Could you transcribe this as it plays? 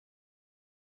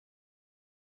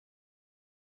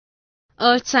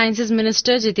Earth Sciences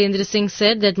Minister Jitendra Singh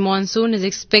said that monsoon is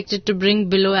expected to bring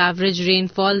below average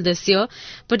rainfall this year,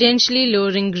 potentially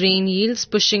lowering grain yields,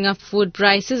 pushing up food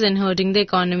prices and hurting the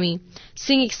economy.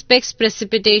 Singh expects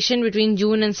precipitation between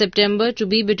June and September to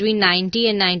be between 90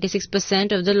 and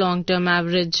 96% of the long-term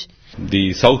average.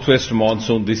 The southwest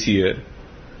monsoon this year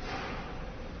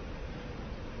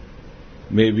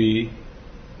may be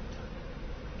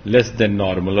less than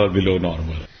normal or below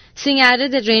normal. Singh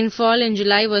added that rainfall in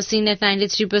July was seen at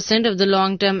 93% of the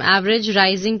long-term average,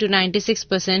 rising to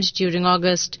 96% during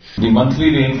August. The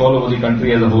monthly rainfall over the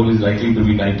country as a whole is likely to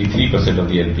be 93% of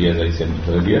the LP, as I said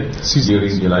earlier,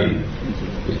 during July,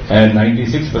 and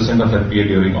 96% of LPA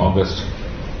during August,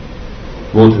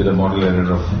 both with a model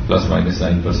error of plus minus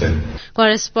 9%.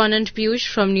 Correspondent Piyush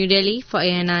from New Delhi for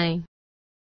ANI.